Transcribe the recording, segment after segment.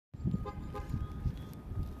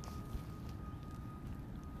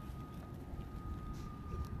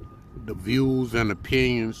The views and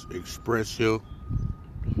opinions expressed here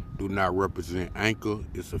do not represent Anchor,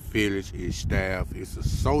 its affiliates, its staff, its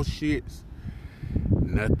associates,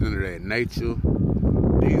 nothing of that nature.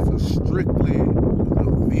 These are strictly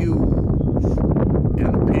the views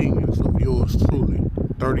and opinions of yours truly,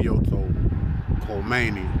 30-year-old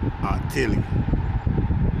Khomeini Artillion,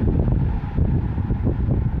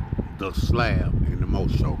 the Slab in the Mo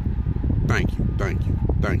Show. Thank you, thank you,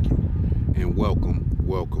 thank you, and welcome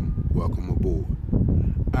aboard.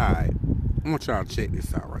 Alright, I want y'all to check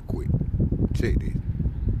this out right quick. Check this.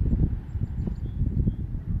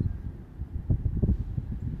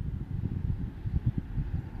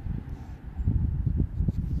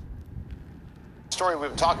 Story we've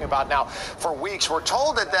been talking about now for weeks. We're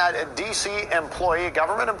told that D.C.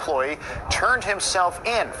 government employee, turned himself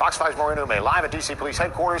in. Fox 5's Maureen Ume live at D.C. Police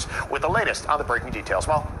Headquarters with the latest on the breaking details.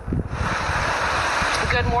 Mo?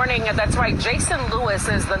 Good morning. That's right. Jason Lewis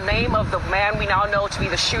is the name of the man we now know to be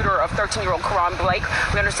the shooter of 13-year-old Karan Blake.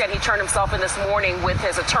 We understand he turned himself in this morning with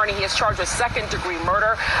his attorney. He is charged with second-degree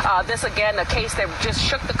murder. This, again, a case that just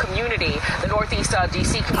shook the community, the Northeast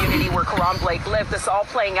D.C. community where Karan Blake lived. This all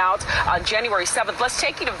playing out on January 7th. Let's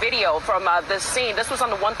take you to video from this scene. This was on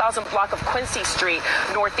the 1000 block of Quincy Street,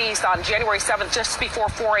 Northeast, on January 7th, just before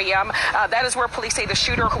 4 a.m. That is where police say the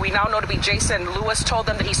shooter, who we now know to be Jason Lewis, told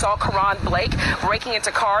them that he saw Karan Blake breaking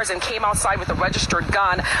into cars and came outside with a registered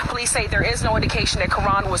gun. Police say there is no indication that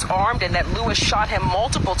Karan was armed and that Lewis shot him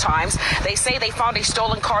multiple times. They say they found a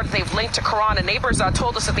stolen car that they've linked to Karan, and neighbors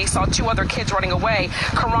told us that they saw two other kids running away.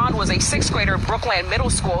 Karan was a sixth grader at Brookland Middle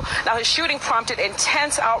School. Now, his shooting prompted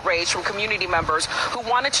intense outrage from community members who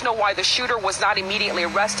wanted to know why the shooter was not immediately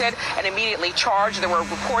arrested and immediately charged. There were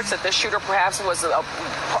reports that the shooter perhaps was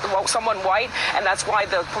someone white, and that's why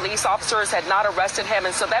the police officers had not arrested him.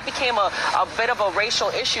 And so that became a bit of a racial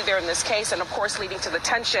issue there in this case, and of course leading to the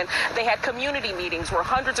tension. They had community meetings where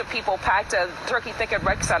hundreds of people packed a Turkey Thicket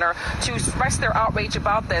Rec Center to express their outrage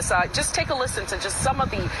about this. Just take a listen to just some of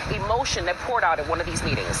the emotion that poured out at one of these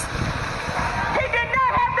meetings. He did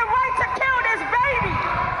not have the right to kill this baby.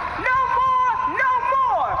 No more, no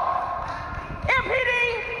more. MPD,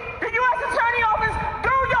 the U.S. Attorney Office,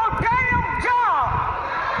 do your damn job.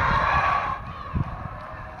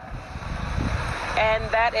 And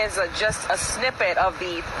that is just a snippet of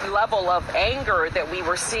the level of anger that we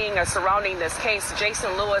were seeing surrounding this case.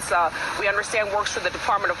 Jason Lewis, we understand, works for the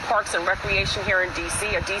Department of Parks and Recreation here in D.C.,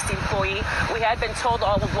 a D.C. employee. We had been told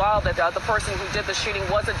all the while that the person who did the shooting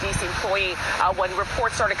was a D.C. employee when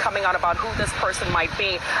reports started coming out about who this person might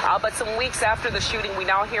be. But some weeks after the shooting, we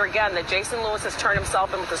now hear again that Jason Lewis has turned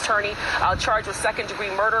himself in with his attorney, charged with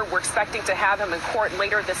second-degree murder. We're expecting to have him in court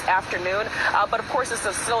later this afternoon. But, of course, it's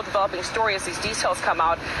a still developing story as these details come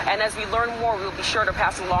out. And as we learn more, we'll be sure to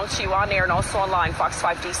pass them along to you on air and also online,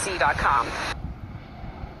 fox5dc.com.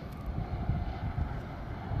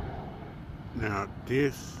 Now,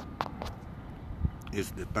 this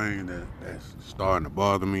is the thing that's starting to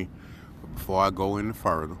bother me. But before I go any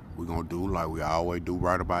further, we're going to do like we always do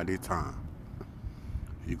right about this time.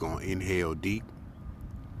 You're going to inhale deep.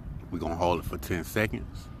 We're going to hold it for 10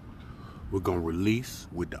 seconds. We're going to release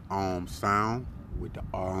with the sound, with the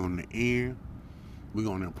R on the end. We're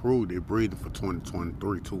going to improve their breathing for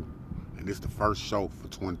 2023, too. And this is the first show for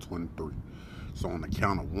 2023. So on the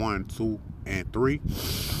count of 1, 2, and 3.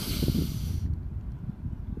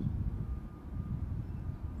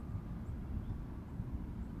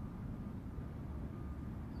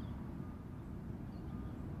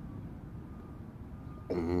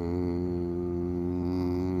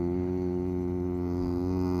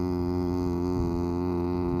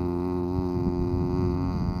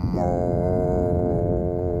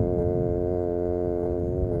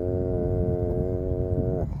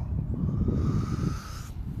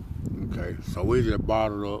 So we just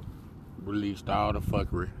bottled up, released all the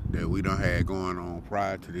fuckery that we done had going on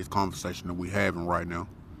prior to this conversation that we having right now.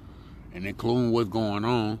 And including what's going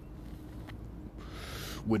on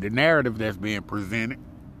with the narrative that's being presented.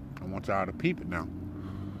 I want y'all to peep it now.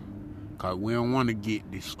 Because we don't want to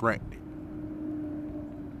get distracted.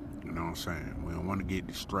 You know what I'm saying? We don't want to get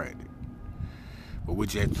distracted. But we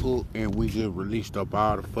just took and we just released up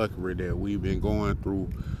all the fuckery that we've been going through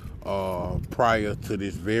prior to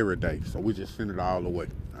this very day. So we just sent it all away.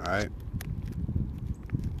 Alright?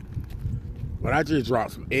 But I just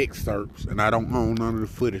dropped some excerpts, and I don't own none of the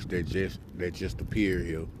footage that just appeared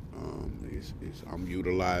here. I'm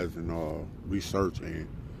utilizing research and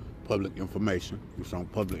public information. It's on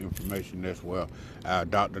public information. That's where I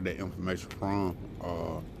adopted that information from.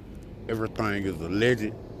 Everything is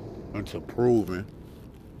alleged until proven,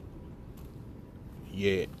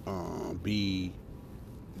 yet be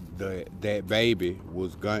that baby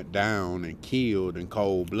was gunned down and killed in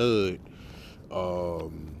cold blood. Wow,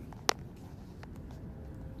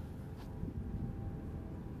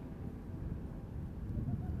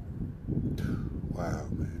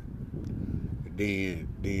 man. Then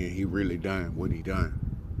he really done what he done.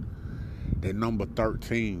 That number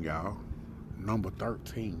 13, y'all. Number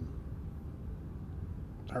 13.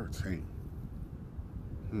 13.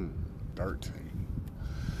 13.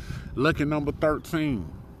 Look at number 13.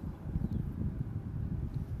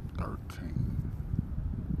 13.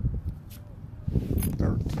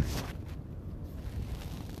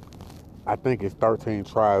 I think it's 13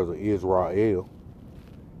 tribes of Israel.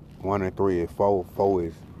 1 and 3 is 4. 4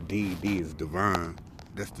 is D. D is divine.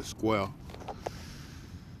 That's the square.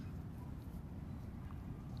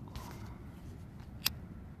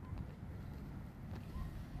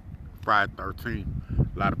 Friday 13.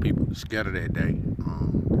 A lot of people are scared of that day.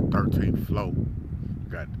 The 13th floor.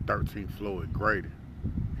 Got the 13th floor at Grady.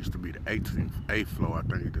 Used to be the 8th floor. I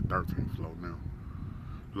think it's the 13th floor now.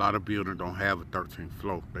 A lot of buildings don't have a 13th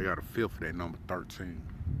floor. They got a 5th for that number 13.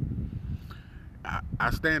 I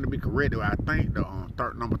stand to be corrected. I think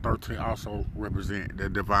the number 13 also represent the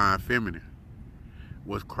divine feminine.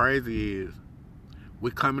 What's crazy is we're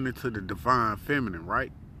coming into the divine feminine,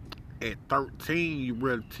 right? At 13, you're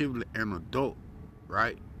relatively an adult,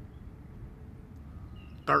 right?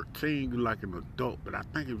 13, you're like an adult, but I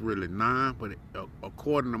think it's really 9. But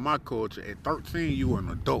according to my culture, at 13, you an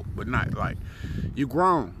adult, but not like you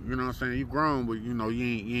grown. You know what I'm saying? You grown, but you know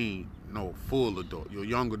you ain't no full adult. You're a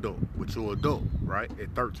young adult, but you're adult, right?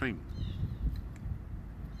 At 13.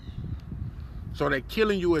 So they're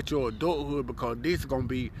killing you at your adulthood because this is gonna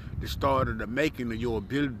be the start of the making of your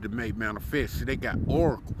ability to make manifest. See, they got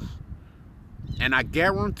oracles, and I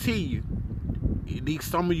guarantee you.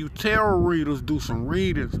 Some of you tarot readers do some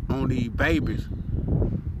readings on these babies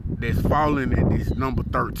that's falling at this number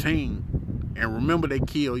 13. And remember, they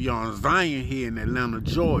killed young Zion here in Atlanta,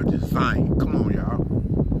 Georgia. Zion, come on,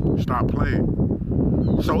 y'all. Stop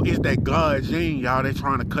playing. So it's that God gene, y'all. They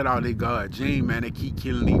trying to cut out their God gene, man. They keep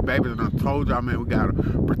killing these babies. And I told y'all, man, we got to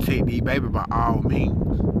protect these babies by all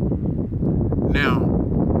means.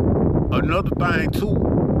 Now, another thing, too.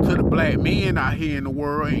 To the black men out here in the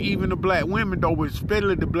world, and even the black women, though,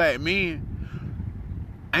 especially the black men,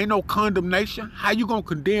 ain't no condemnation. How you gonna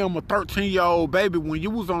condemn a 13-year-old baby when you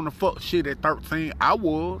was on the fuck shit at 13? I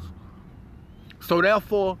was. So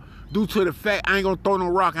therefore, due to the fact I ain't gonna throw no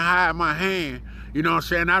rock and hide my hand, you know what I'm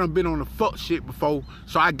saying? I done been on the fuck shit before,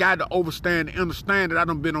 so I got to understand that I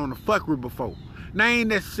done been on the fuckery before. Now, I ain't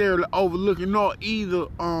necessarily overlooking nor either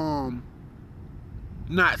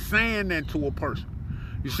not saying that to a person.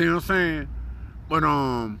 You see what I'm saying? But,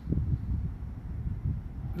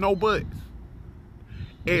 no buts.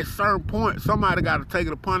 At certain point, somebody got to take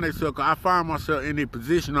it upon themselves, because I find myself in a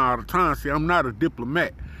position all the time. See, I'm not a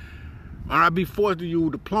diplomat. And I be forced to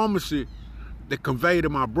use diplomacy to convey to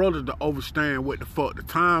my brothers to understand what the fuck the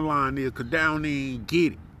timeline is, because they don't even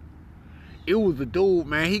get it. It was a dude,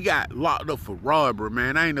 man, he got locked up for robbery,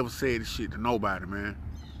 man. I ain't never said this shit to nobody, man.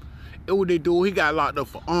 It was that dude, he got locked up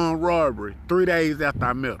for armed robbery 3 days after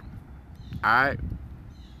I met him. Alright?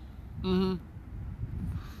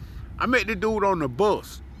 I met the dude on the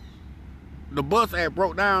bus. The bus had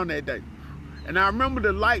broke down that day. And I remember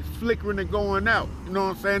the lights flickering and going out. You know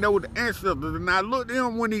what I'm saying? That was the ancestors. And I looked at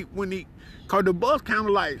him when he cause the bus kind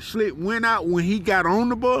of like went out when he got on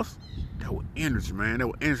the bus. That was energy, man. That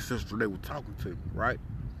was ancestors they were talking to, right?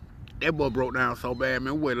 That bus broke down so bad,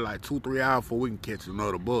 man. We waited like 2-3 hours before we can catch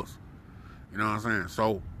another bus. You know what I'm saying?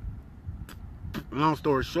 So, long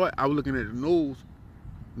story short, I was looking at the news,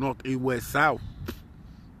 north, east, west, south.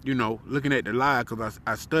 You know, looking at the lies, because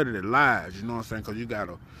I studied the lies. You know what I'm saying? Because you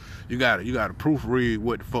gotta proofread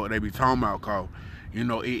what the fuck they be talking about. Cause you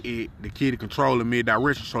know the kid is controlling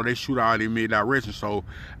mid-direction, so they shoot all in mid-direction. So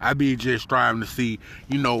I be just striving to see,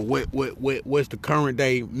 you know, what's the current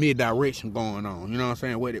day mid-direction going on. You know what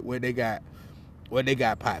I'm saying? What they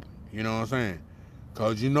got popping. You know what I'm saying?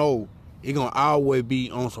 Cause you know. It gonna always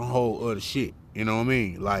be on some whole other shit. You know what I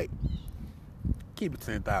mean? Like, keep it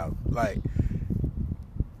 10,000. Like,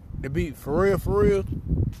 to be for real,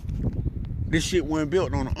 this shit wasn't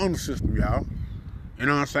built on the honor system, y'all. You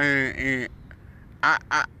know what I'm saying? And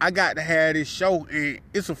I got to have this show, and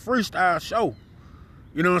it's a freestyle show.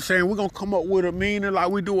 You know what I'm saying? We're gonna come up with a meaning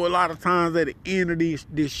like we do a lot of times at the end of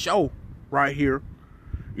this show right here.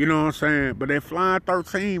 You know what I'm saying? But that flying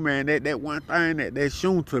 13, man, that one thing that's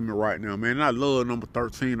shooting to me right now, man. And I love number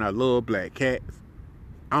 13. I love black cats.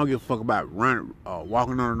 I don't give a fuck about running,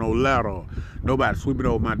 walking under no ladder, or nobody sweeping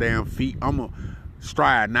over my damn feet. I'm a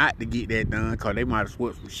strive not to get that done because they might have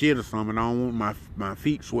swept some shit or something. I don't want my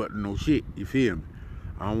feet swept no shit. You feel me?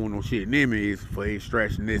 I don't want no shit near me. It's for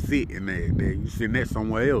extraction. That's it. And you send that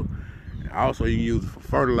somewhere else. Also, you can use it for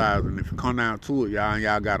fertilizer. And if it come down to it,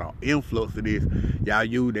 y'all got an influx of this, y'all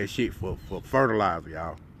use that shit for fertilizer,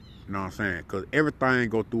 y'all. You know what I'm saying? Because everything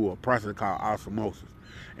go through a process called osmosis.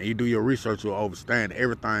 And you do your research, you'll understand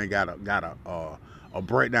everything got a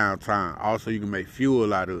breakdown time. Also, you can make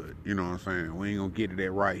fuel out of it. You know what I'm saying? We ain't gonna get to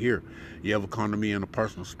that right here. You ever come to me in a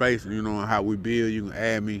personal space and you know how we build, you can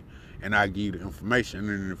add me and I give you the information. And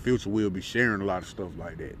in the future, we'll be sharing a lot of stuff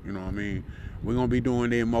like that. You know what I mean? We're gonna be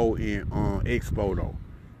doing that more in Expo though.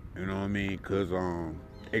 You know what I mean? Cause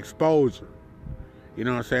exposure. You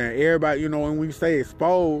know what I'm saying? Everybody, you know, when we say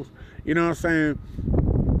exposed, you know what I'm saying?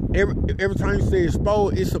 Every time you say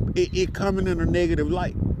exposed, it coming in a negative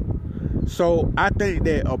light. So I think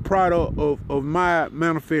that a product of my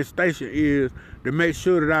manifestation is to make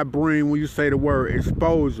sure that I bring, when you say the word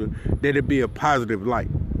exposure, that it be a positive light.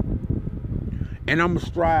 And I'm going to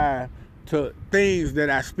strive to things that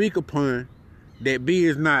I speak upon that be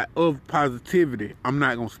is not of positivity, I'm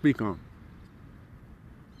not going to speak on.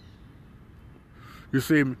 You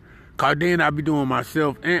see me? Because then I be doing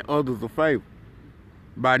myself and others a favor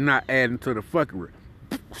by not adding to the fuckery.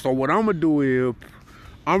 So what I'm going to do is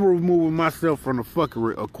I'm removing myself from the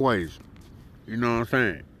fuckery equation. You know what I'm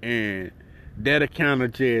saying? And that'll kind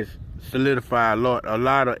of just solidify a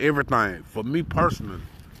lot of everything for me personally.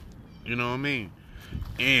 You know what I mean?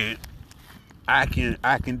 And I can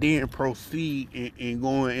then proceed in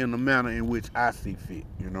going in the manner in which I see fit.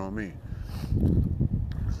 You know what I mean?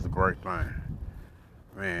 It's a great thing.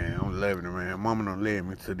 Man, I'm loving it, man. Mama done led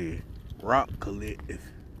me to the Rock Collective.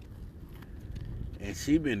 And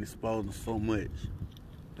she been exposing so much.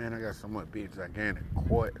 Man, I got so much big gigantic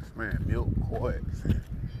quartz, man, milk quartz,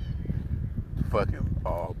 fucking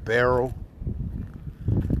barrel.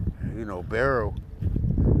 You know, barrel.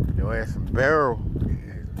 Your ass some barrel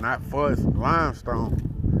is not for some limestone,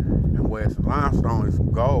 and where some limestone is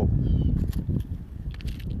some gold.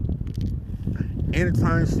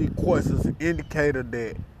 Anytime you see quartz, it's an indicator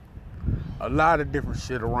that a lot of different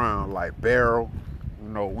shit around, like barrel. You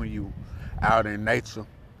know, when you out in nature.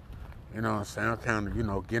 You know what I'm saying? I'm kind of, you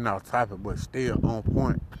know, getting off topic, but still on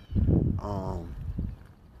point.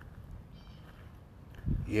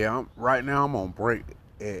 Yeah, right now I'm on break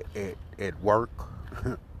at work.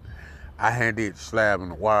 I hadn't did slab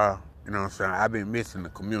in a while. You know what I'm saying? I've been missing the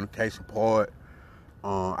communication part.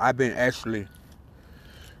 I've been actually,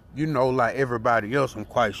 you know, like everybody else, I'm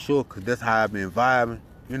quite sure, because that's how I've been vibing.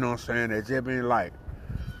 You know what I'm saying? They just been, like,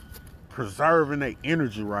 preserving their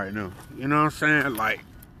energy right now. You know what I'm saying?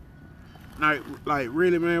 Like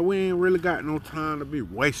really, man, we ain't really got no time to be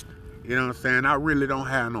wasted. You know what I'm saying? I really don't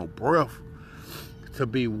have no breath to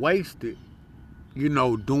be wasted, you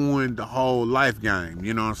know, doing the whole life game.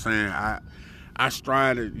 You know what I'm saying? I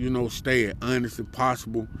strive to, you know, stay as honest as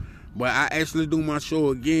possible. But I actually do my show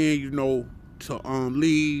again, you know, to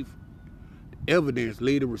leave evidence,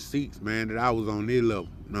 leave the receipts, man, that I was on this level.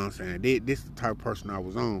 You know what I'm saying? This is the type of person I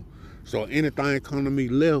was on. So anything come to me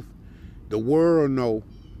left, the world know,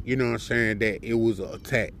 you know what I'm saying, that it was an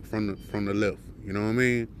attack from the left. You know what I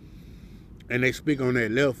mean? And they speak on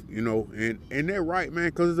that left, you know, and they're right, man,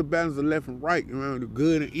 because it's a balance of left and right, you know, the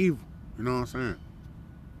good and evil. You know what I'm saying?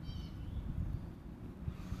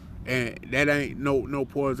 And that ain't no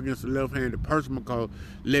poison against the left-handed person, because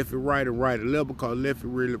left is right and right is left, because left is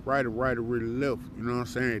really right and right is really left. You know what I'm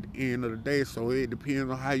saying? At the end of the day, so it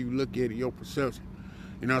depends on how you look at it, your perception.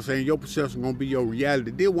 You know what I'm saying? Your perception gonna be your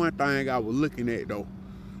reality. This one thing I was looking at, though,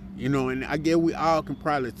 you know, and I guess we all can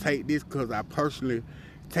probably take this, because I personally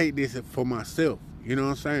take this for myself, you know what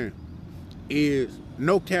I'm saying, is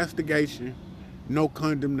no castigation, no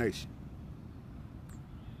condemnation.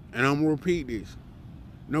 And I'm going to repeat this.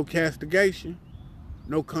 No castigation,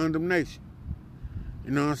 no condemnation.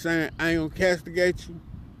 You know what I'm saying? I ain't going to castigate you.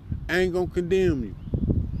 I ain't going to condemn you.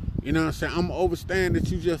 You know what I'm saying? I'm going to understand that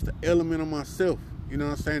you just an element of myself, you know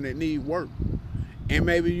what I'm saying, that need work. And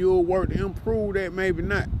maybe you'll work to improve that, maybe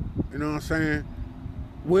not. You know what I'm saying?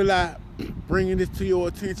 Will I, bringing this to your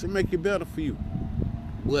attention, make it better for you?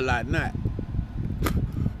 Will I not?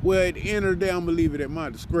 Well, at the end of the day, I'm going to leave it at my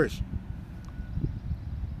discretion.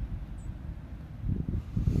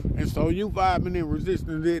 And so you vibing and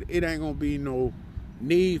resisting it, it ain't going to be no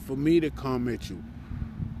need for me to come at you.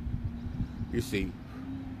 You see?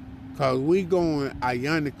 Because we going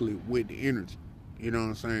ionically with the energy. You know what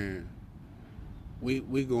I'm saying?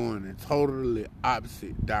 We going in totally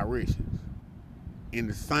opposite directions. In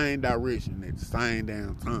the same direction at the same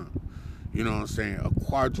damn time. You know what I'm saying? A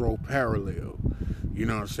quadro parallel. you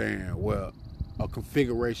know what I'm saying, well, a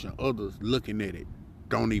configuration others looking at it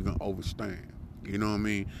don't even understand. You know what I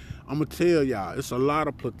mean? I'm going to tell y'all, it's a lot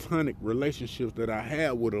of platonic relationships that I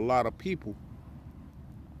have with a lot of people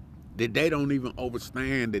that they don't even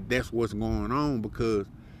understand that that's what's going on, because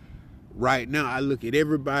right now I look at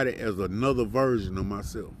everybody as another version of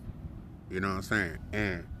myself. You know what I'm saying?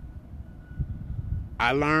 And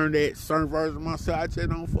I learned that certain versions of myself I just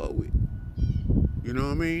don't fuck with. You know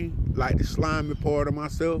what I mean? Like the slimy part of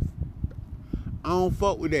myself. I don't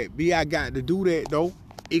fuck with that. I got to do that though.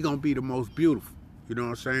 It gonna be the most beautiful. You know what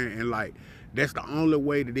I'm saying? And like, that's the only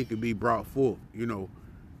way that it can be brought forth. You know,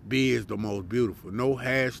 B is the most beautiful. No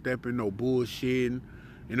half stepping, no bullshitting.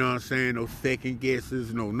 You know what I'm saying? No second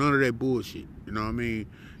guesses, no none of that bullshit. You know what I mean?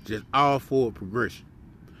 Just all forward progression.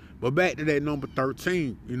 But back to that number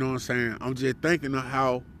 13, you know what I'm saying? I'm just thinking of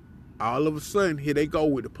how all of a sudden here they go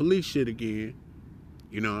with the police shit again.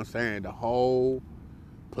 You know what I'm saying? The whole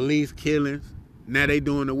police killings. Now they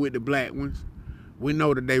doing it with the black ones. We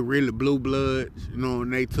know that they really blue bloods, you know,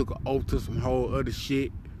 and they took an oath to some whole other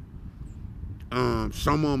shit. Some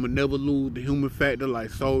of them will never lose the human factor, like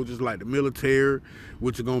soldiers, like the military,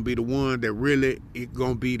 which are gonna be the ones that really, it's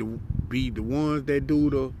gonna be the ones that do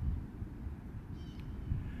the.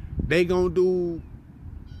 They gonna do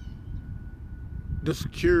the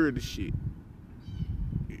security shit.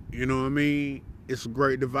 You know what I mean? It's a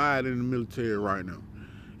great divide in the military right now.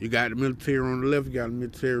 You got the military on the left, you got the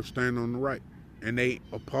military standing on the right. And they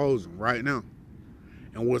opposing right now.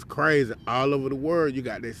 And what's crazy, all over the world, you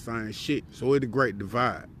got that same shit. So it's a great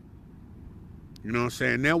divide. You know what I'm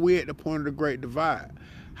saying? Now we're at the point of the great divide.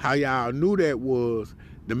 How y'all knew that was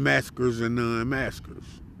the maskers and the unmaskers.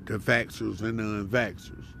 The vaxxers and the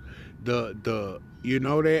unvaxxers. You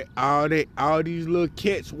know that all these little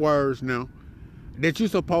catch words now that you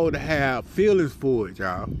supposed to have feelings for it,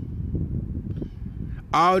 y'all.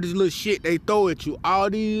 All this little shit they throw at you, all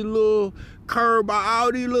these little curve,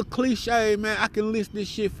 all these little cliches, man. I can list this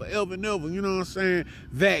shit forever and ever. You know what I'm saying?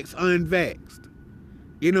 Vax, unvaxxed.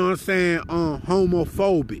 You know what I'm saying?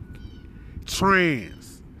 Homophobic,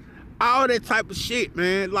 trans, all that type of shit,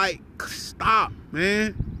 man. Like, stop,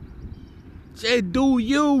 man. Just do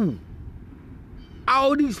you.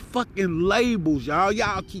 All these fucking labels, y'all.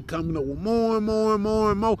 Y'all keep coming up with more and more and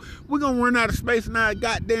more and more. We're gonna run out of space in our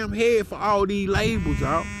goddamn head for all these labels,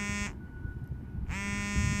 y'all.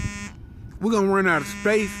 We're gonna run out of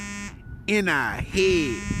space in our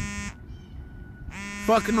head.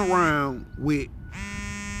 Fucking around with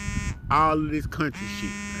all of this country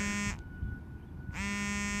shit,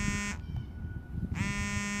 man.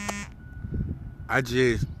 I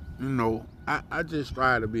just, you know, I just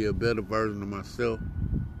try to be a better version of myself.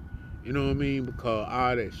 You know what I mean? Because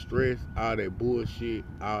all that stress, all that bullshit,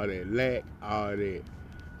 all that lack, all that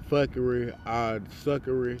fuckery, all the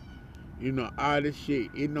suckery, you know, all this shit,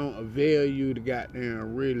 it don't avail you to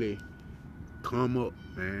goddamn really come up,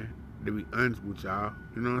 man. To be honest with y'all.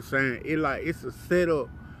 You know what I'm saying? It's a setup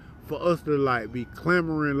for us to like be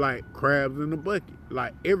clamoring like crabs in a bucket.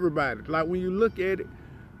 Like everybody. Like when you look at it,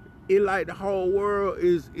 it like the whole world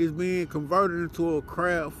is being converted into a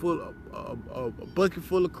crab full of a bucket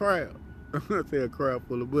full of crab. I'm gonna say a crab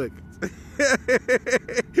full of buckets.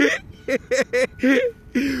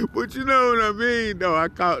 But you know what I mean, though. I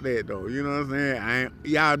caught that though. You know what I'm saying?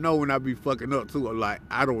 Y'all know when I be fucking up too. Like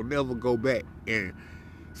I don't never go back. And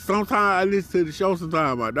sometimes I listen to the show,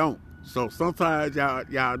 sometimes I don't. So sometimes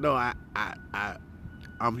y'all know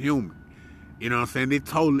I'm human. You know what I'm saying? They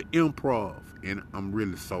totally improv. And I'm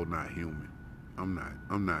really so not human. I'm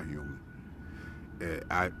not human.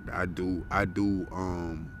 I do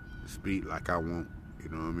speak like I want, you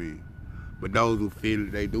know what I mean? But those who feel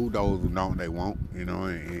it, they do. Those who don't, they won't, you know,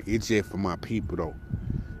 and it's just for my people though.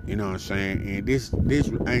 You know what I'm saying? And this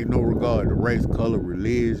ain't no regard to race, color,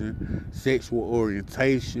 religion, sexual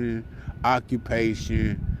orientation,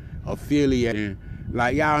 occupation, affiliation.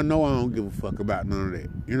 Like y'all know I don't give a fuck about none of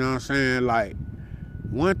that. You know what I'm saying? Like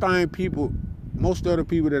one thing most of the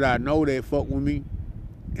people that I know that fuck with me,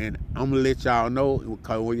 and I'm gonna let y'all know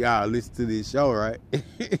because when y'all listen to this show, right?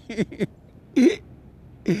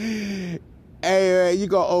 Hey, you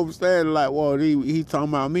gonna understand like, well, he talking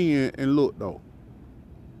about me, and look though.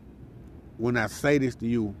 When I say this to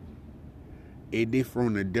you, it different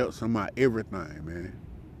from the depths of my everything, man.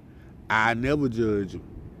 I never judge you.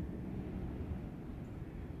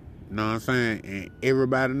 You know what I'm saying? And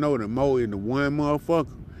everybody know that Mo is the one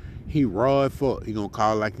motherfucker. He raw as fuck. He gonna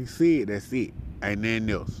call like he said. That's it. Ain't nothing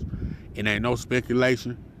else. It ain't no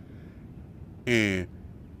speculation. And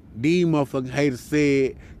these motherfucking haters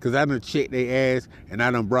said, because I done checked their ass and I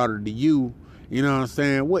done brought it to you. You know what I'm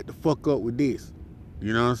saying? What the fuck up with this?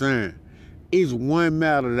 You know what I'm saying? It's one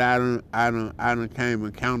matter that I done came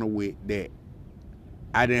encounter with that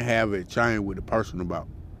I didn't have a chain with the person about.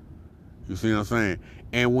 You see what I'm saying?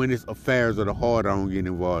 And when it's affairs of the heart, I don't get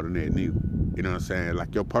involved in that neither. You know what I'm saying?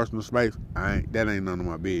 Like your personal space, that ain't none of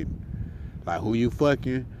my business. Like who you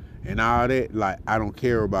fucking and all that, like I don't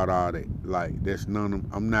care about all that. Like that's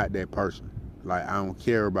I'm not that person. Like I don't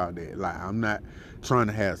care about that. Like I'm not trying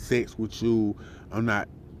to have sex with you. I'm not,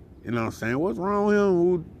 you know what I'm saying? What's wrong with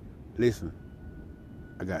him? Listen,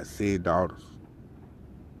 I got 6 daughters.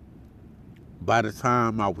 By the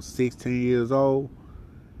time I was 16 years old,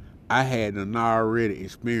 I had already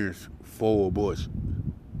experienced 4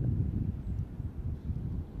 abortions.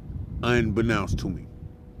 Unbeknownst to me.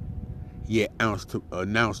 Yet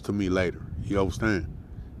announced to me later. You understand?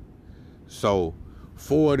 So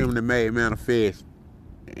 4 of them that made manifest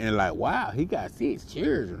and like, wow, he got 6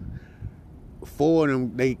 children. 4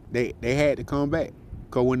 of them, they had to come back.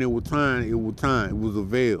 Because when it was time, it was time. It was a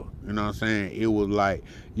veil. You know what I'm saying? It was like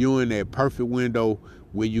you in that perfect window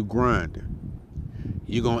where you grinding.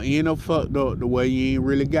 You're going to end up fucked up the way you ain't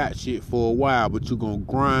really got shit for a while, but you're going to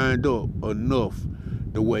grind up enough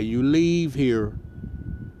the way you leave here,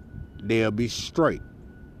 they'll be straight.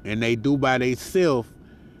 And they do by themselves,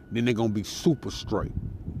 then they're going to be super straight.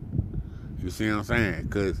 You see what I'm saying?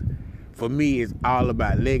 Because for me, it's all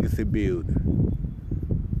about legacy building.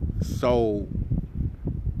 So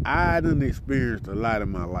I done experienced a lot in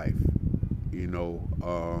my life, you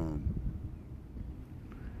know.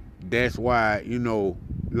 That's why, you know,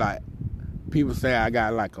 like people say I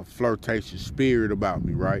got like a flirtatious spirit about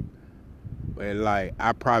me, right? But like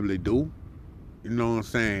I probably do. You know what I'm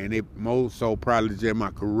saying? It most so probably just my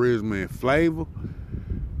charisma and flavor.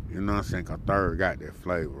 You know what I'm saying? 'Cause Third got that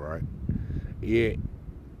flavor, right? Yeah.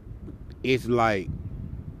 It's like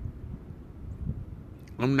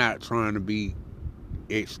I'm not trying to be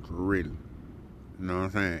extra really. You know what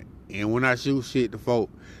I'm saying? And when I shoot shit to folk,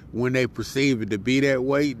 when they perceive it to be that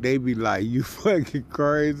way, they be like, you fucking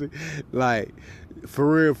crazy. Like,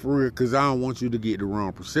 for real, because I don't want you to get the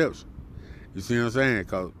wrong perception. You see what I'm saying?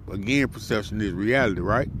 Because, again, perception is reality,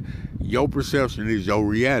 right? Your perception is your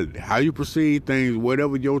reality. How you perceive things,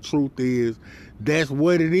 whatever your truth is, that's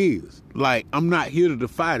what it is. Like, I'm not here to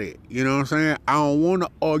defy that. You know what I'm saying? I don't want to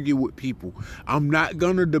argue with people. I'm not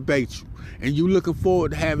going to debate you. And you looking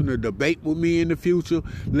forward to having a debate with me in the future,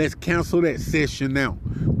 let's cancel that session now.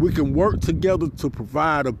 We can work together to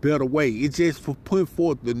provide a better way. It's just for putting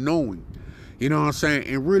forth the knowing. You know what I'm saying?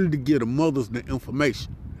 And really to give the mothers the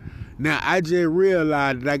information. Now, I just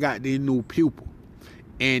realized that I got this new pupil.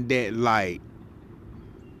 And that, like,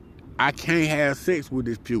 I can't have sex with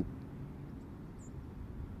this pupil.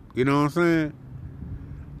 You know what I'm saying?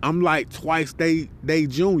 I'm like twice they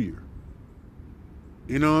junior.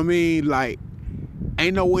 You know what I mean? Like,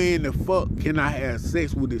 ain't no way in the fuck can I have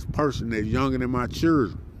sex with this person that's younger than my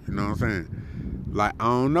children. You know what I'm saying? Like, I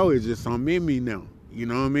don't know. It's just something in me now. You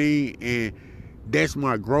know what I mean? And that's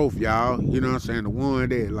my growth, y'all. You know what I'm saying? The one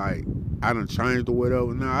that, like, I done changed or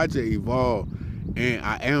whatever. Now, I just evolved. And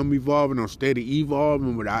I am evolving. I'm steady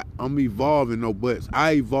evolving. But I'm evolving, no buts.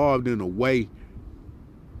 I evolved in a way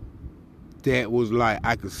that was like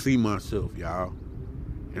I could see myself, y'all.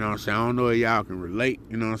 You know what I'm saying? I don't know if y'all can relate.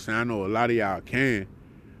 You know what I'm saying? I know a lot of y'all can.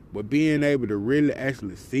 But being able to really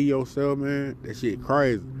actually see yourself, man, that shit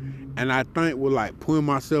crazy. And I think with like putting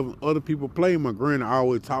myself in other people's place, my granny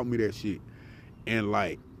always taught me that shit. And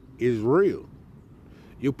like, it's real.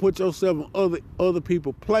 You put yourself in other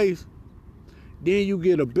people's place, then you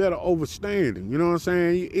get a better understanding. You know what I'm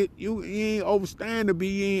saying? You ain't understanding, but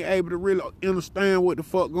you ain't able to really understand what the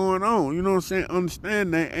fuck going on. You know what I'm saying?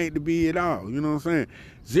 Understand that ain't to be it all. You know what I'm saying?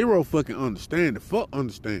 Zero fucking understanding. Fuck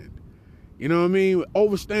understanding. You know what I mean?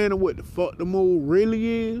 Understanding what the fuck the move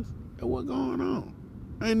really is and what's going on.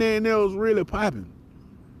 Ain't nothing else really popping.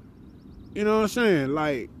 You know what I'm saying?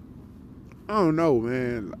 Like, I don't know,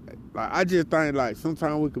 man. Like I just think like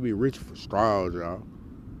sometimes we could be reaching for straws, y'all.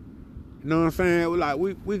 You know what I'm saying? Like,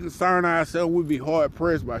 we concern ourselves, we be hard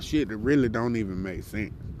pressed by shit that really don't even make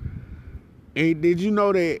sense. And did you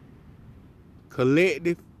know that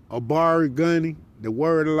collective, Abari Gunny, the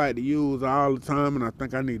word I like to use all the time, and I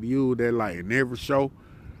think I need to use that like in every show.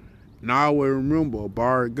 And I always remember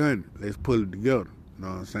Abari Gunny. Let's put it together. You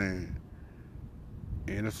know what I'm saying?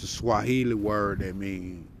 And it's a Swahili word that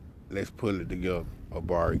means let's put it together.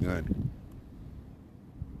 Abari Gunny.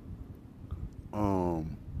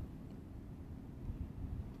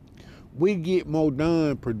 We get more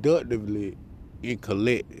done productively in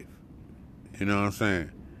collective. You know what I'm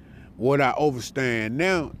saying? What I understand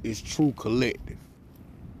now is true collective.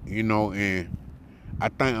 You know, and I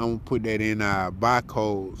think I'm gonna put that in our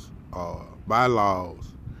bylaws.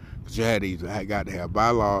 Cause you got to have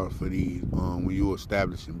bylaws for these when you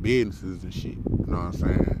establishing businesses and shit. You know what I'm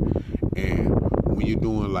saying? And when you're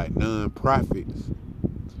doing like non-profits,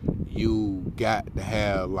 you got to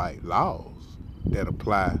have like laws that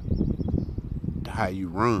apply to how you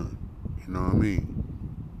run. You know what I mean?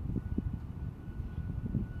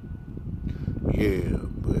 Yeah,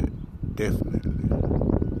 but definitely.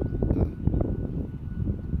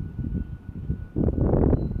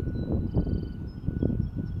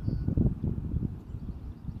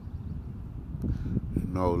 You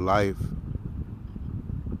know, life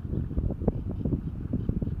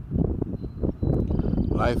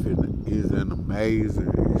is an amazing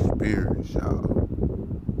experience, y'all.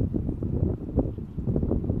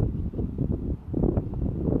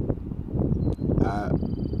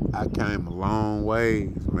 I came a long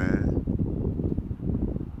ways, man.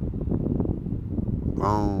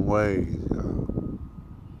 Long ways, y'all.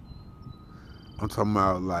 I'm talking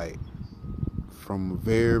about like from a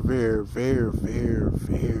very, very, very, very,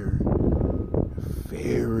 very,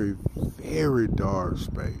 very, very dark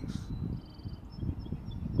space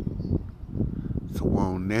to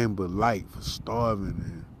want nothing but light for starving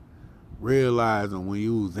and realizing when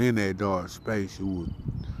you was in that dark space you was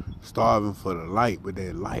starving for the light, but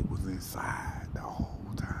that light was inside the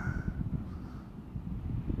whole time.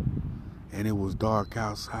 And it was dark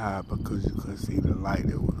outside because you couldn't see the light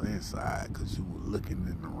that was inside because you were looking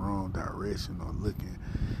in the wrong direction or looking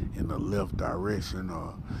in the left direction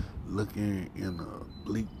or looking in a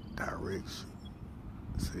bleak direction.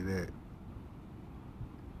 See that?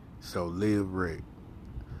 So live rection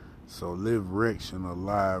or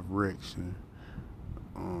live rection.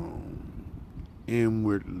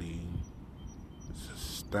 Inwardly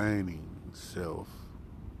sustaining self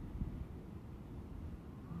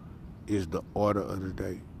is the order of the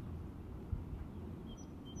day.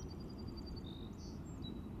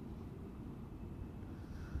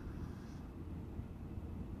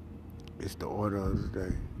 It's the order of the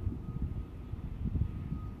day.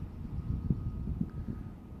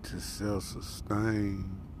 To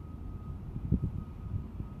self-sustain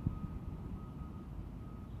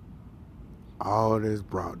all that's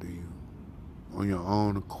brought to you on your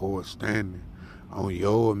own accord, standing on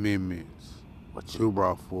your amendments, what you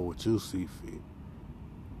brought forward, what you see fit.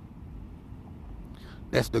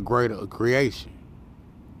 That's the greater of creation.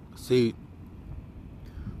 See,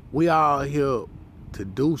 we all here to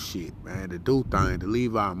do shit, man, to do things, to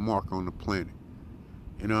leave our mark on the planet.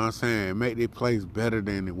 You know what I'm saying? Make this place better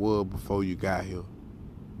than it was before you got here.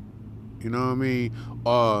 You know what I mean?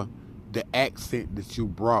 Or the accent that you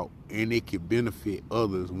brought, and it could benefit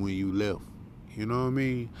others when you left. You know what I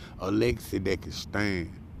mean? A legacy that can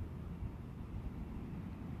stand.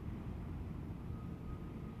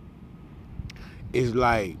 It's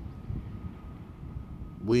like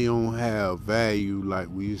we don't have value like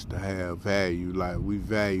we used to have value. Like we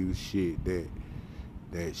value shit that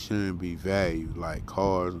shouldn't be valued, like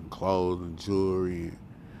cars and clothes and jewelry and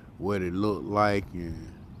what it looked like,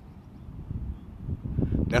 and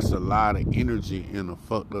that's a lot of energy in a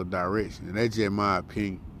fucked up direction. And that's just my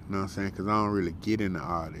opinion, you know what I'm saying? Because I don't really get into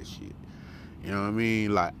all that shit. You know what I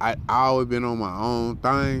mean? Like, I always been on my own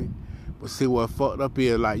thing, but see what fucked up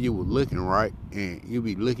is, like, you was looking, right? And you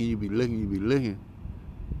be looking.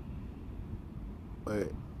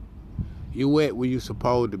 But you at where you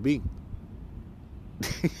supposed to be.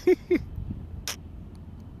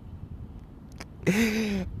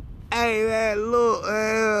 Hey, man, look,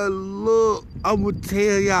 I'm gonna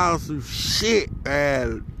tell y'all some shit,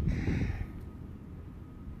 man.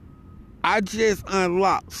 I just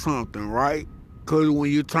unlocked something, right? Because when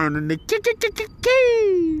you turn in the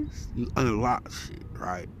keys, you unlock shit,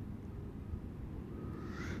 right?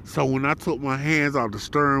 So when I took my hands off the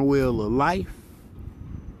steering wheel of life,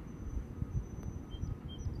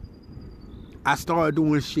 I started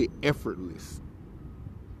doing shit effortless.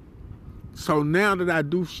 So now that I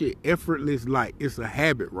do shit effortless, like it's a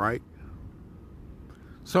habit, right?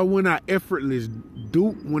 So when I effortlessly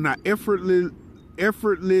do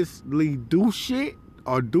shit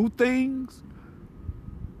or do things,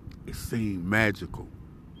 it seems magical.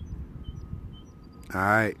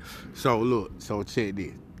 Alright? So look, so check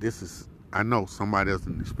this. This is, I know somebody else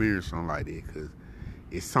didn't experience something like that, because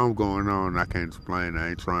it's something going on I can't explain. I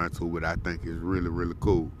ain't trying to, but I think it's really, really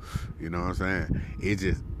cool. You know what I'm saying? It's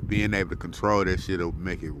just being able to control that shit will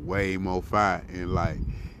make it way more fire. And like,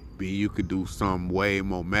 you could do something way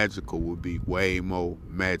more magical would be way more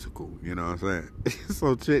magical. You know what I'm saying?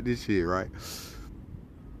 So check this shit, right?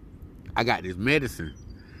 I got this medicine,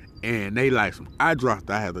 and they like some eye drops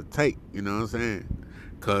that I have to take. You know what I'm saying?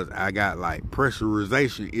 Cause I got like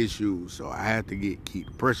pressurization issues, so I had to keep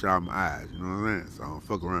the pressure out of my eyes, you know what I'm saying? So I don't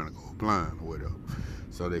fuck around and go blind or whatever.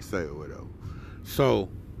 So they say or whatever. So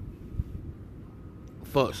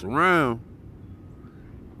fucks around,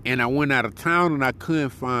 and I went out of town and I couldn't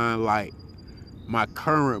find like my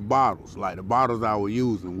current bottles, like the bottles I was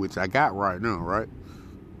using, which I got right now, right?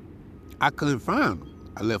 I couldn't find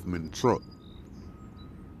them. I left them in the truck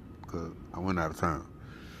because I went out of town.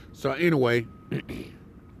 So anyway,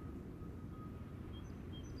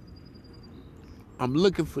 I'm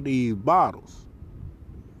looking for these bottles,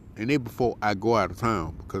 and then before I go out of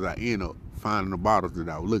town, because I end up finding the bottles that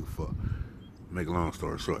I was looking for. Make a long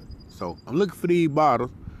story short. So I'm looking for these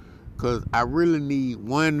bottles because I really need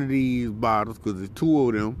one of these bottles because there's two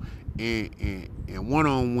of them, and one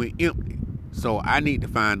of them went empty. So I need to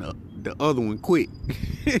find the other one quick.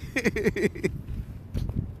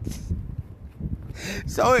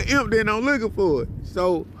 So it empty and I'm looking for it.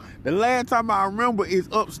 So the last time I remember is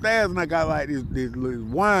upstairs and I got like this little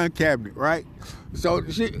wine cabinet, right? So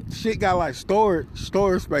shit got like storage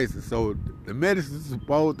spaces. So the medicine's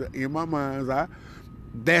supposed to, in my mind's eye,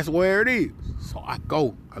 that's where it is. So I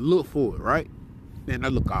look for it, right? Then I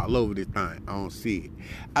look all over this thing. I don't see it.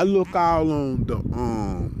 I look all on the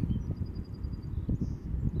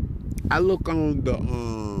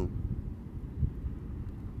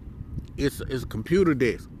it's a computer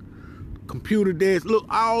desk. Computer desk, look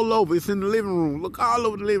all over. It's in the living room. Look all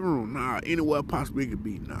over the living room. Nah, anywhere possibly it could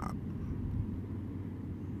be. Nah.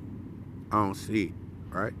 I don't see it,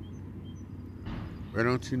 right? But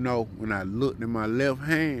don't you know, when I looked in my left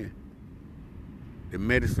hand, the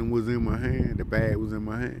medicine was in my hand, the bag was in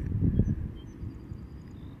my hand.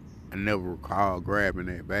 I never recall grabbing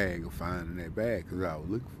that bag or finding that bag because I was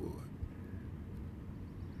looking for it.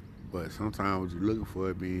 But sometimes what you're looking for,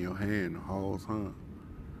 it be in your hand the whole time.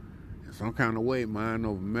 In some kind of way, mind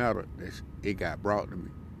over matter, it got brought to me.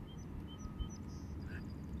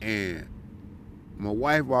 And my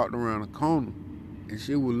wife walked around the corner, and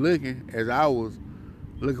she was looking as I was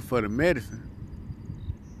looking for the medicine.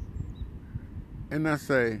 And I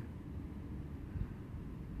say,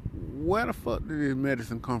 where the fuck did this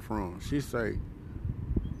medicine come from? She say,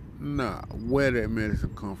 nah, where that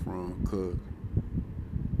medicine come from? Because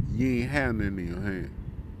you ain't have nothing in your hand.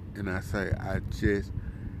 And I say, I just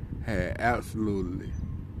had absolutely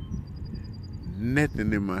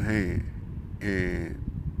nothing in my hand. And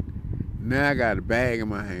now I got a bag in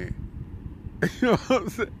my hand. You know what I'm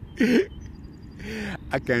saying?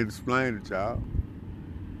 I can't explain it, y'all.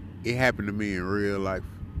 It happened to me in real life.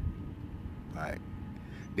 Like,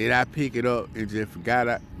 did I pick it up and just forgot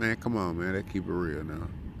it? Man, come on, man. Let's keep it real now.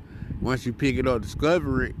 Once you pick it up,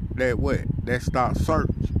 discover it, that starts search.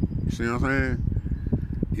 You see what I'm saying?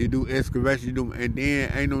 You do excavation, and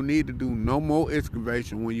then ain't no need to do no more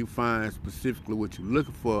excavation when you find specifically what you're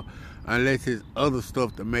looking for, unless it's other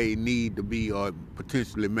stuff that may need to be, or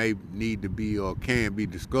potentially may need to be, or can be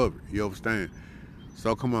discovered. You understand?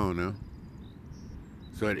 So come on now.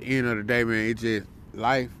 So at the end of the day, man,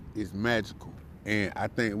 life is magical, and I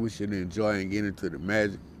think we should enjoy and get into the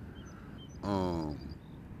magic. I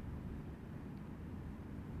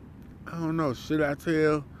don't know. Should I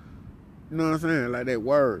tell? You know what I'm saying? Like that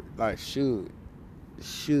word, like should.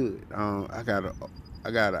 I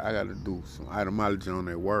gotta do some etymology on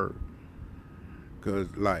that word, cause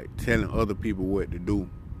like telling other people what to do,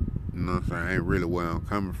 you know what I'm saying, ain't really where I'm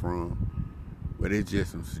coming from, but it's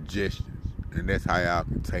just some suggestions, and that's how y'all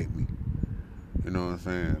can take me. You know what I'm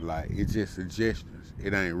saying? Like it's just suggestions.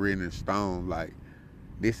 It ain't written in stone. Like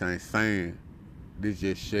this ain't saying. This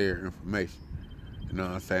just share information. You know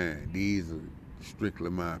what I'm saying? These are strictly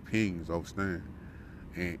my opinions, understand?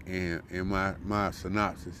 And my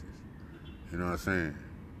synopsis. You know what I'm saying?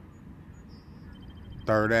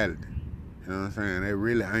 Thirdality. You know what I'm saying? They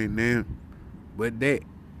really ain't them but that.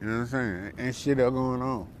 You know what I'm saying? Ain't shit else going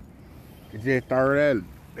on. It's just thirdality.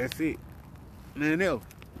 That's it. Nothing else.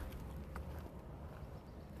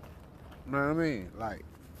 You know what I mean? Like,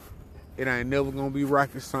 it ain't never gonna be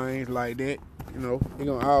rocket science like that. You know, it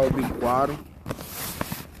gonna always be water.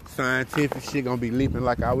 Scientific shit gonna be leaping,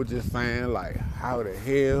 like I was just saying, like how the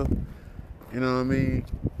hell, you know what I mean?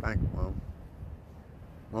 Thank you, Mom.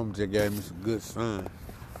 Mom just gave me some good sun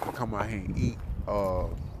to come out here and eat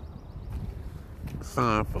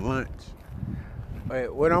sun for lunch.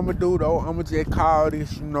 But what I'm gonna do though, I'm gonna just call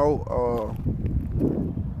this, you know,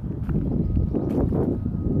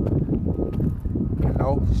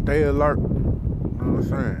 stay alert. You know what I'm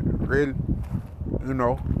saying? Really, you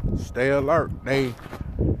know, stay alert. They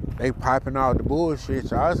piping out the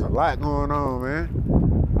bullshit, y'all. There's a lot going on,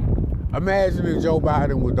 man. Imagine if Joe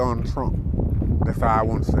Biden was Donald Trump. That's how I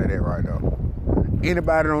want to say that right now.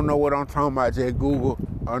 Anybody don't know what I'm talking about, just Google.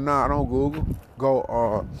 Or nah, don't Google. Go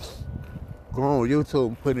on YouTube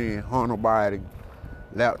and put in Hunter Biden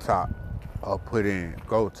laptop. Or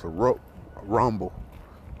go to Rumble.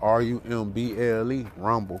 RUMBLE,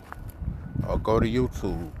 Rumble. Or go to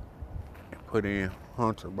YouTube and put in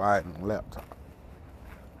Hunter Biden laptop.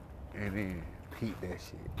 And then peep that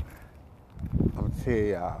shit. I'm going to tell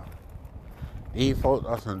y'all. These folks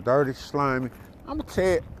are some dirty, slimy. I'm going to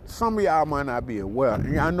tell you, some of y'all might not be aware.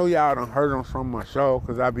 And I know y'all done heard on some of my show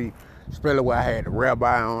because I be spelling where I had the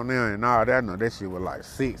rabbi on there and all that. No, that shit was like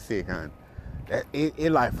sick, honey.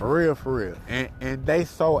 It like for real. And they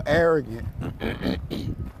so arrogant.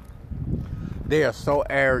 They are so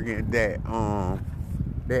arrogant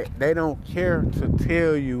that they don't care to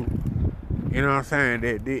tell you, you know what I'm saying,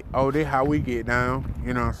 that this how we get down,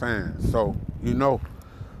 you know what I'm saying? So, you know.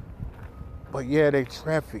 But yeah, they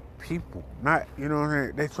traffic people. Not, you know what I'm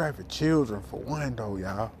saying? They traffic children for one though,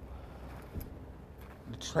 y'all.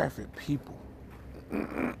 They traffic people.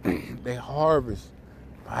 They harvest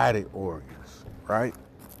body organs, right?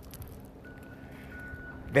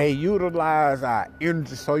 They utilize our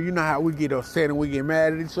energy. So you know how we get upset and we get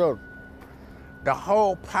mad at each other? The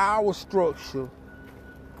whole power structure,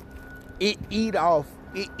 it eat our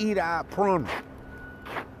prana.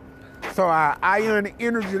 So our ionic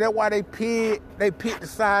energy, that's why they pit the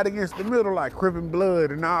side against the middle like Crippin'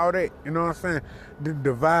 Blood and all that, you know what I'm saying? The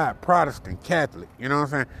divide Protestant, Catholic, you know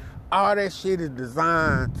what I'm saying? All that shit is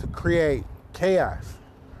designed to create chaos.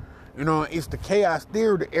 You know, it's the chaos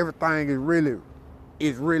theory that everything is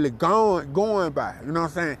really going by. You know what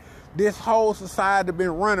I'm saying? This whole society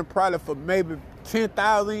been running probably for maybe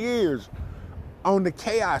 10,000 years on the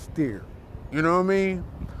chaos theory. You know what I mean?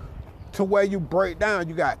 To where you break down,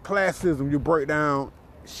 you got classism, you break down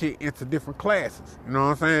shit into different classes. You know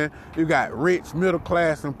what I'm saying? You got rich, middle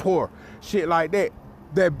class, and poor. Shit like that.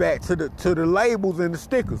 That back to the labels and the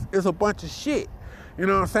stickers. It's a bunch of shit. You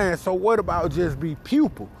know what I'm saying? So what about just be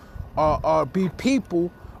pupil? Or be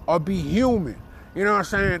people, or be human? You know what I'm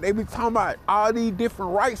saying? They be talking about all these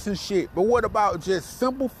different rights and shit, but what about just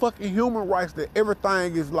simple fucking human rights that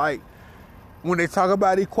everything is like, when they talk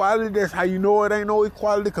about equality, that's how you know it ain't no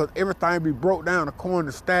equality, because everything be broke down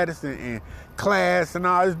according to status and class and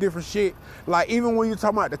all this different shit. Like even when you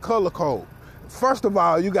talk about the color code, first of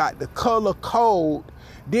all, you got the color code,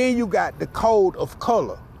 then you got the code of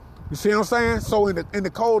color. You see what I'm saying? So in the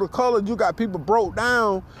code of color, you got people broke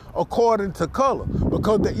down according to color.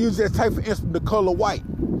 Because you just take, for instance, the color white.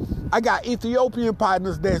 I got Ethiopian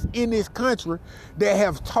partners that's in this country that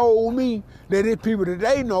have told me that it's people that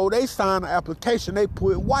they know, they sign an application, they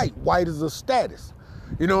put white. White is a status.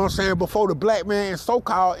 You know what I'm saying? Before the black man,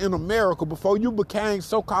 so-called in America, before you became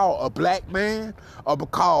so-called a black man or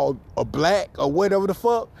called a black or whatever the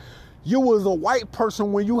fuck, you was a white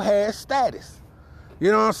person when you had status. You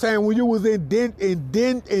know what I'm saying? When you was indigenous,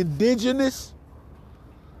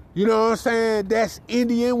 you know what I'm saying? That's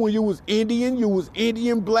Indian. When you was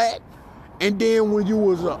Indian black. And then when you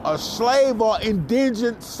was a slave or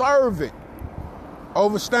indigent servant,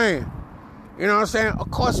 overstand? You know what I'm saying? Of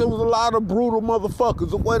course, there was a lot of brutal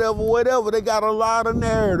motherfuckers or whatever. They got a lot of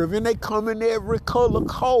narrative and they come in every color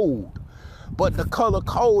code. But the color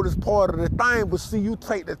code is part of the thing. But see, you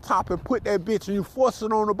take the top and put that bitch and you force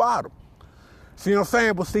it on the bottom. See what I'm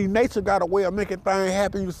saying? But see, nature got a way of making things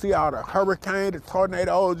happen. You see all the hurricanes, the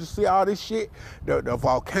tornadoes, you see all this shit, the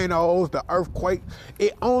volcanoes, the earthquake.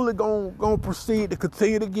 It only gonna proceed to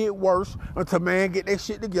continue to get worse until man get that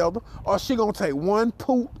shit together. Or she gonna take one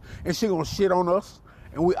poop and she gonna shit on us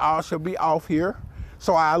and we all shall be off here.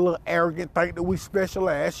 So our little arrogant think that we special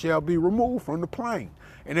ass shall be removed from the plane.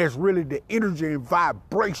 And that's really the energy and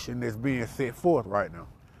vibration that's being set forth right now.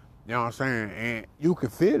 You know what I'm saying? And you can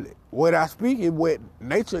feel it. What I speak is what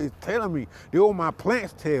nature is telling me. That's what my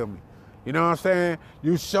plants tell me. You know what I'm saying?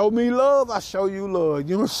 You show me love, I show you love.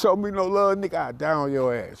 You don't show me no love, nigga, I down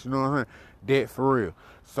your ass. You know what I'm saying? Dead for real.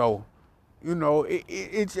 So, you know,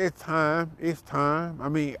 it's just time. It's time. I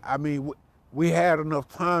mean, we had enough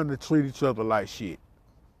time to treat each other like shit.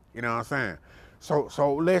 You know what I'm saying?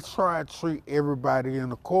 So let's try to treat everybody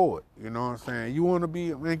in accord. You know what I'm saying? You want to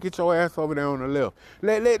be, man, get your ass over there on the left.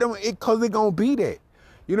 Let them, because it going to be that.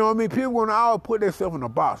 You know what I mean? People going to always put themselves in a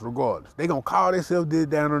box regardless. They going to call themselves this,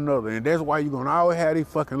 that, and another. And that's why you're going to always have these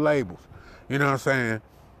fucking labels. You know what I'm saying?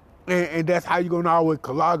 And that's how you're going to always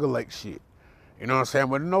coagulate shit. You know what I'm saying?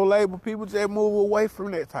 But no label, people just move away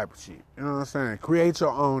from that type of shit. You know what I'm saying? Create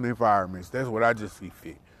your own environments. That's what I just see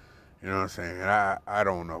fit. You know what I'm saying? I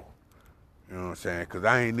don't know. You know what I'm saying? Because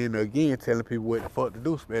I ain't in there again telling people what the fuck to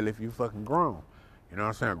do, especially if you fucking grown. You know what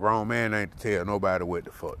I'm saying? A grown man ain't to tell nobody what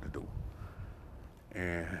the fuck to do.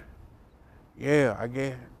 And yeah, I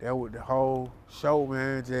guess that was the whole show,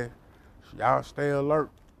 man. Just y'all stay alert,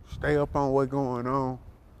 stay up on what's going on.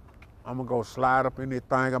 I'm gonna go slide up in this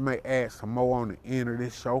thing. I may add some more on the end of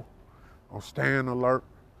this show. I'm staying alert.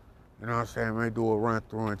 You know what I'm saying? I may do a run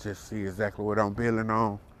through and just see exactly what I'm building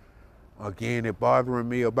on. Again, it bothering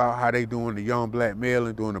me about how they doing the young black male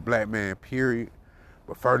and doing the black man, period.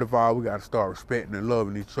 But first of all, we got to start respecting and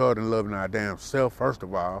loving each other and loving our damn self, first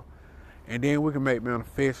of all. And then we can make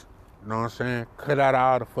manifest, you know what I'm saying? Cut out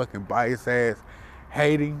all the fucking bias ass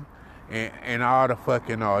hating and all the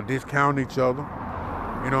fucking discount each other.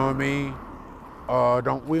 You know what I mean?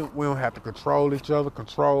 We don't have to control each other.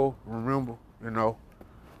 Control, remember, you know,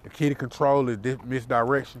 the key to control is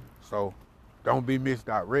misdirection. So don't be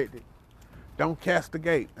misdirected. Don't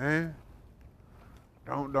castigate, man.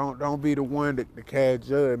 Don't be the one that cast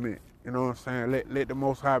judgment. You know what I'm saying? Let the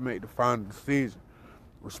Most High make the final decision.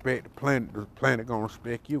 Respect the planet gonna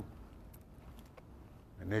respect you.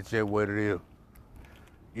 And that's just what it is.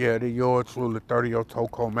 Yeah, they're yours truly, 30-year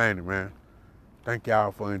Toko Manny, man. Thank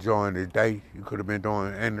y'all for enjoying this day. You could have been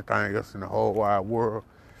doing anything else in the whole wide world.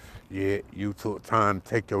 Yet you took time to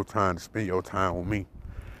take your time to spend your time with me.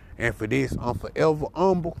 And for this, I'm forever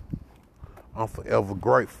humble. I'm forever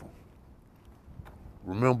grateful.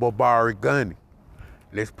 Remember Barry Gunny.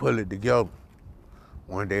 Let's pull it together.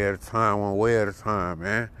 One day at a time, one way at a time,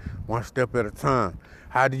 man. One step at a time.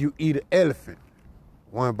 How do you eat an elephant?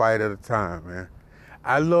 One bite at a time, man.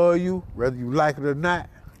 I love you, whether you like it or not.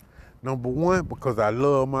 Number one, because I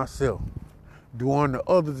love myself. Do unto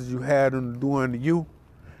others as you had them to do unto you.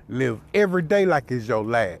 Live every day like it's your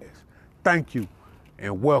last. Thank you,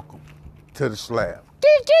 and welcome to the slab.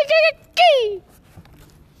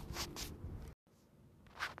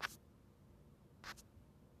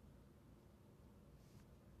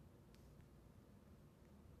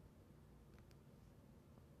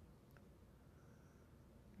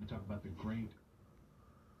 We talk about the great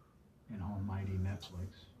and almighty Netflix.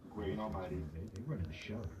 Great and almighty. They running the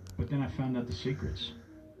show. But then I found out the secrets.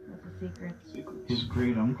 What's the secret? His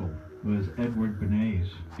great uncle was Edward Bernays,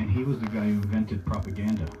 and he was the guy who invented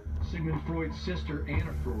propaganda. Sigmund Freud's sister,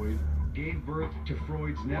 Anna Freud, gave birth to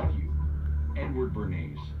Freud's nephew, Edward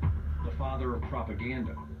Bernays, the father of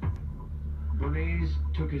propaganda. Bernays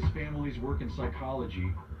took his family's work in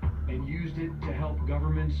psychology and used it to help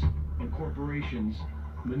governments and corporations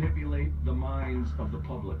manipulate the minds of the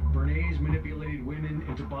public. Bernays manipulated women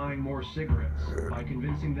into buying more cigarettes by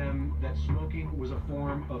convincing them that smoking was a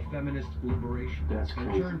form of feminist liberation. That's and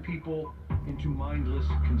crazy. turned people into mindless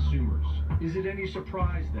consumers. Is it any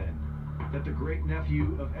surprise then that the great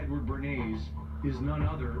nephew of Edward Bernays is none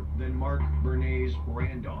other than Mark Bernays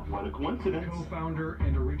Randolph, What a coincidence. co-founder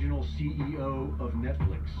and original CEO of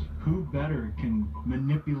Netflix? Who better can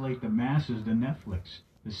manipulate the masses than Netflix?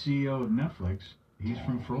 The CEO of Netflix, he's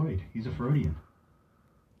from Freud. He's a Freudian.